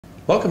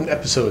Welcome to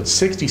episode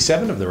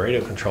 67 of the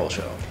Radio Control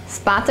Show.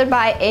 Sponsored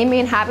by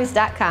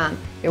amainhobbies.com,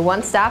 your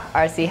one-stop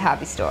RC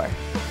hobby store.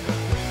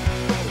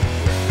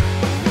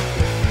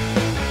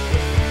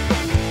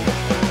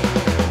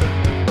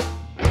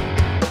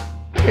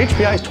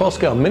 HPI's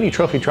 12-scale mini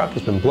trophy truck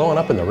has been blowing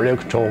up in the Radio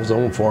Control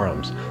Zone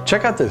forums.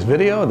 Check out this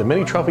video of the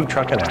mini trophy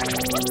truck in action.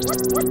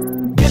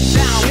 Get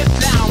down, get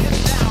down,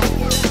 get down.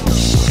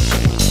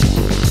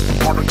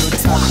 Have a good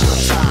time,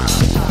 good time.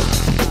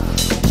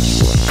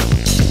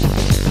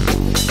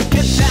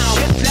 Get down,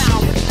 get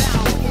down, get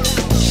down.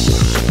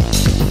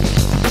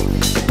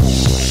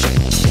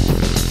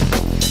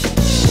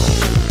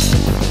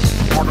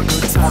 Have a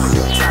good time,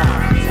 good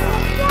time.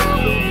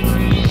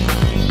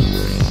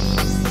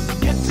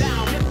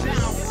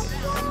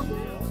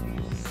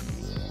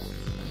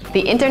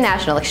 The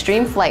International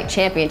Extreme Flight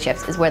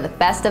Championships is where the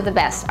best of the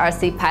best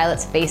RC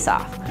pilots face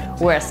off.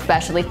 We're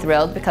especially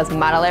thrilled because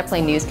Model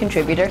Airplane News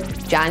contributor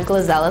John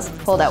Glezellis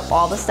pulled out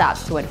all the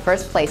stops to win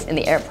first place in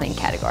the airplane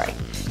category.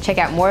 Check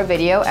out more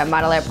video at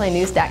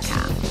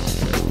modelairplanenews.com.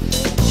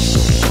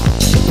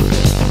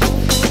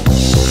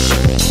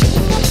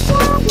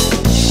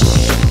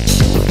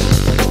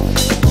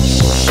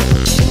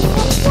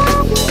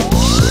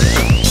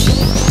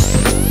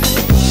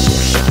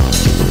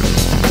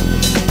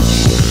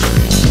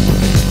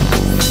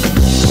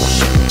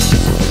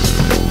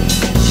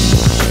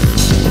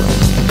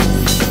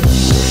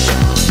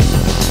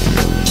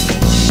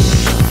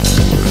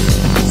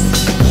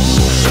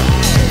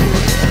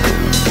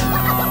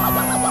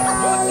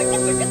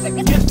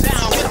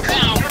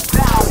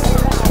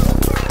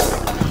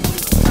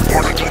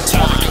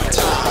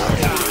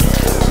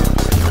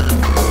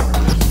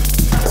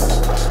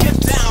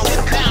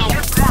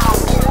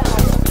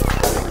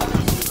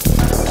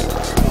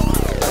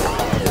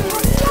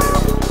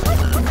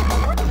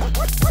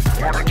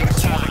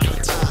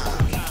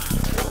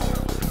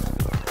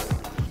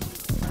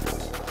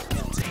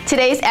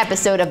 Today's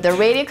episode of the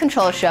Radio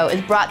Control Show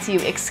is brought to you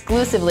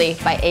exclusively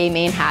by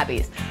A-Main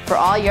Hobbies for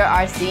all your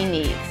RC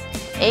needs.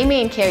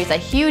 A-Main carries a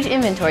huge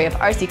inventory of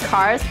RC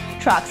cars,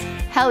 trucks,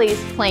 helis,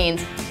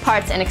 planes,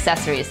 parts, and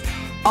accessories,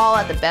 all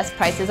at the best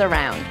prices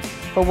around.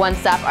 For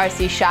one-stop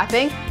RC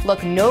shopping,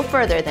 look no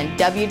further than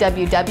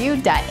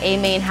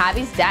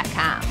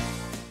www.amainhobbies.com.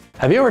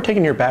 Have you ever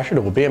taken your basher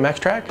to a BMX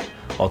track?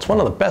 Well, it's one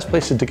of the best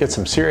places to get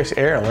some serious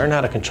air and learn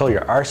how to control your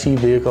RC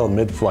vehicle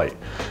mid-flight.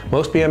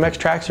 Most BMX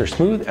tracks are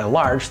smooth and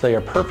large, so they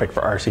are perfect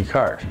for RC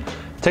cars.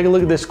 Take a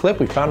look at this clip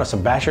we found of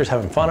some bashers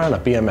having fun on a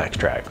BMX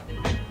track.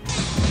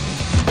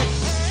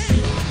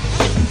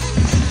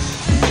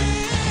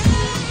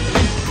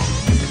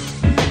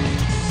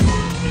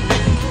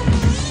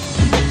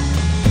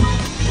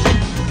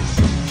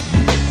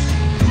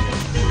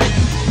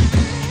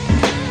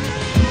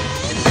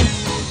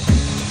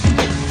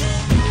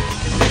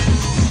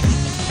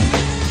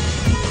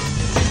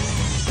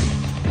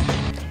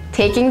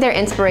 Taking their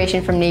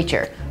inspiration from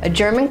nature, a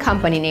German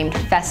company named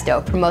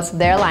Festo promotes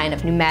their line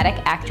of pneumatic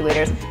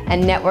actuators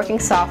and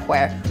networking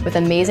software with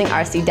amazing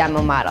RC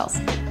demo models.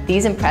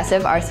 These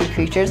impressive RC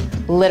creatures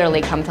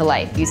literally come to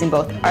life using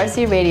both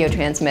RC radio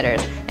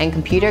transmitters and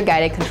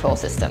computer-guided control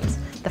systems.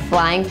 The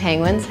Flying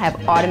Penguins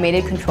have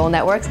automated control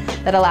networks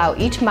that allow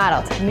each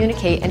model to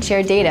communicate and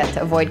share data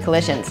to avoid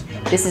collisions.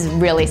 This is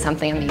really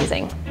something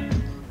amazing.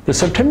 The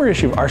September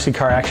issue of RC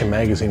Car Action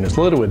magazine is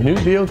loaded with new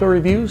vehicle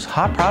reviews,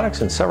 hot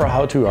products, and several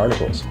how-to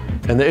articles.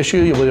 In the issue,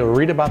 you'll be able to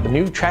read about the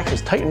new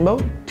Traxxas Titan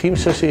boat, Team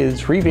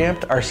Associated's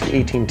revamped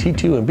RC18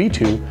 T2 and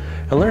B2,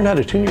 and learn how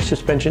to tune your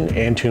suspension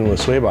and tune with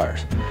sway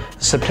bars.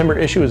 The September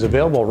issue is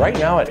available right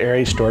now at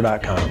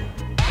airastore.com.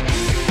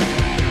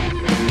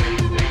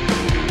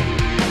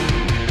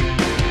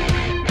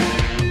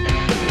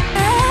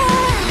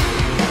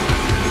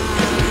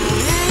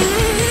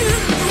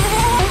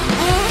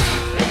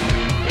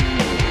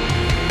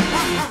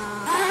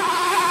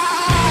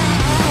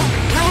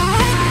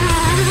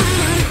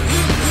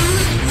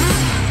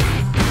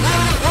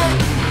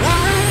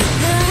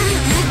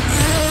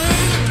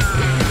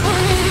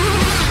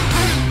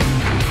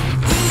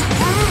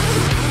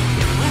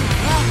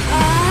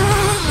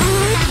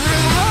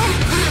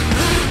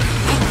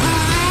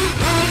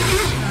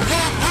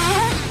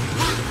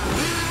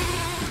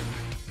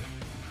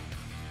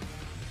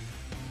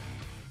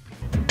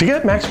 To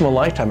get maximum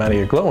lifetime out of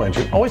your glow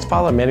engine, always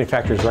follow the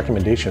manufacturer's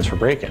recommendations for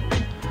braking.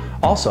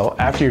 Also,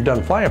 after you're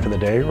done flying for the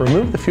day,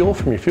 remove the fuel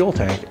from your fuel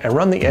tank and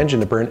run the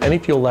engine to burn any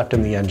fuel left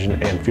in the engine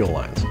and fuel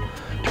lines.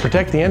 To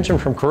protect the engine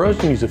from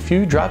corrosion, use a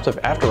few drops of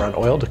after-run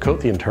oil to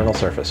coat the internal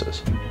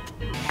surfaces.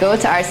 Go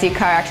to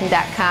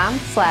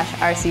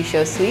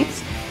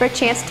rccaraction.com/rcshowsweeps for a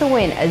chance to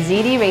win a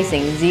ZD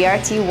Racing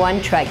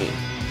ZRT1 Truggy.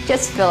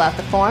 Just fill out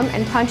the form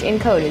and punch in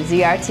code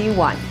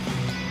ZRT1.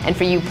 And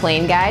for you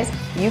plane guys,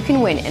 you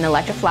can win an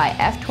Electrifly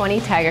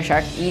F20 Tiger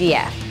Shark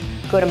EDF.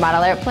 Go to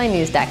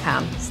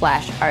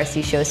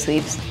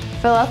modelairplanenews.com/rcshowsweeps,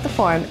 fill out the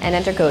form, and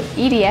enter code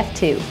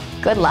EDF2.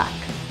 Good luck!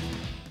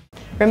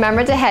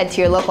 Remember to head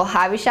to your local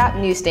hobby shop,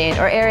 newsstand,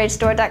 or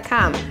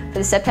airagestore.com for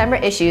the September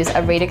issues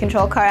of Radio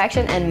Control Car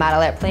Action and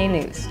Model Airplane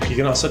News. You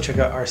can also check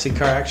out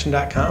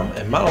rccaraction.com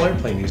and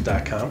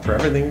modelairplanenews.com for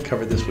everything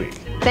covered this week.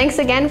 Thanks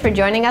again for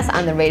joining us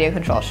on the Radio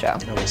Control Show.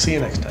 And we'll see you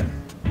next time.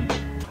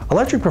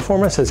 Electric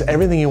Performance has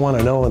everything you want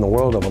to know in the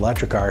world of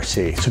electric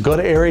RC. So go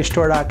to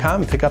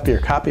airagestore.com and pick up your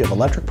copy of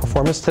Electric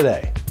Performance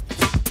today.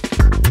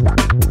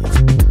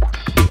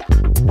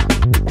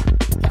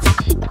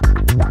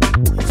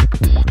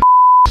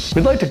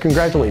 We'd like to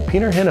congratulate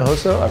Peter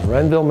Hinojosa of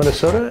Renville,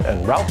 Minnesota,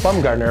 and Ralph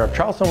Bumgardner of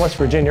Charleston, West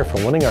Virginia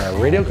for winning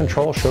our Radio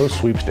Control Show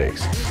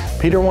sweepstakes.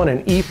 Peter won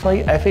an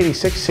E-Flight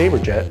F-86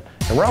 Saberjet,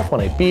 and Ralph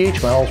won a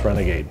BH Models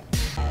Renegade.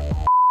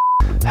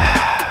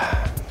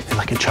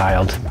 Like a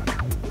child.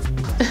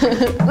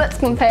 Let's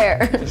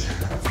compare.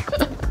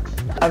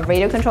 Of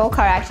Radio Control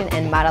Car Action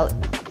and Model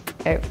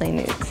Airplane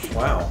News.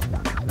 Wow.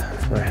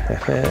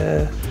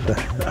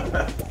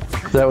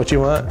 Is that what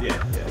you want?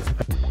 Yeah.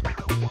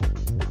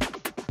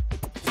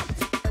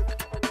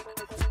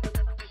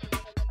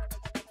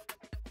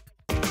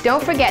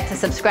 Don't forget to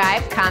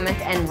subscribe, comment,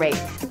 and rate.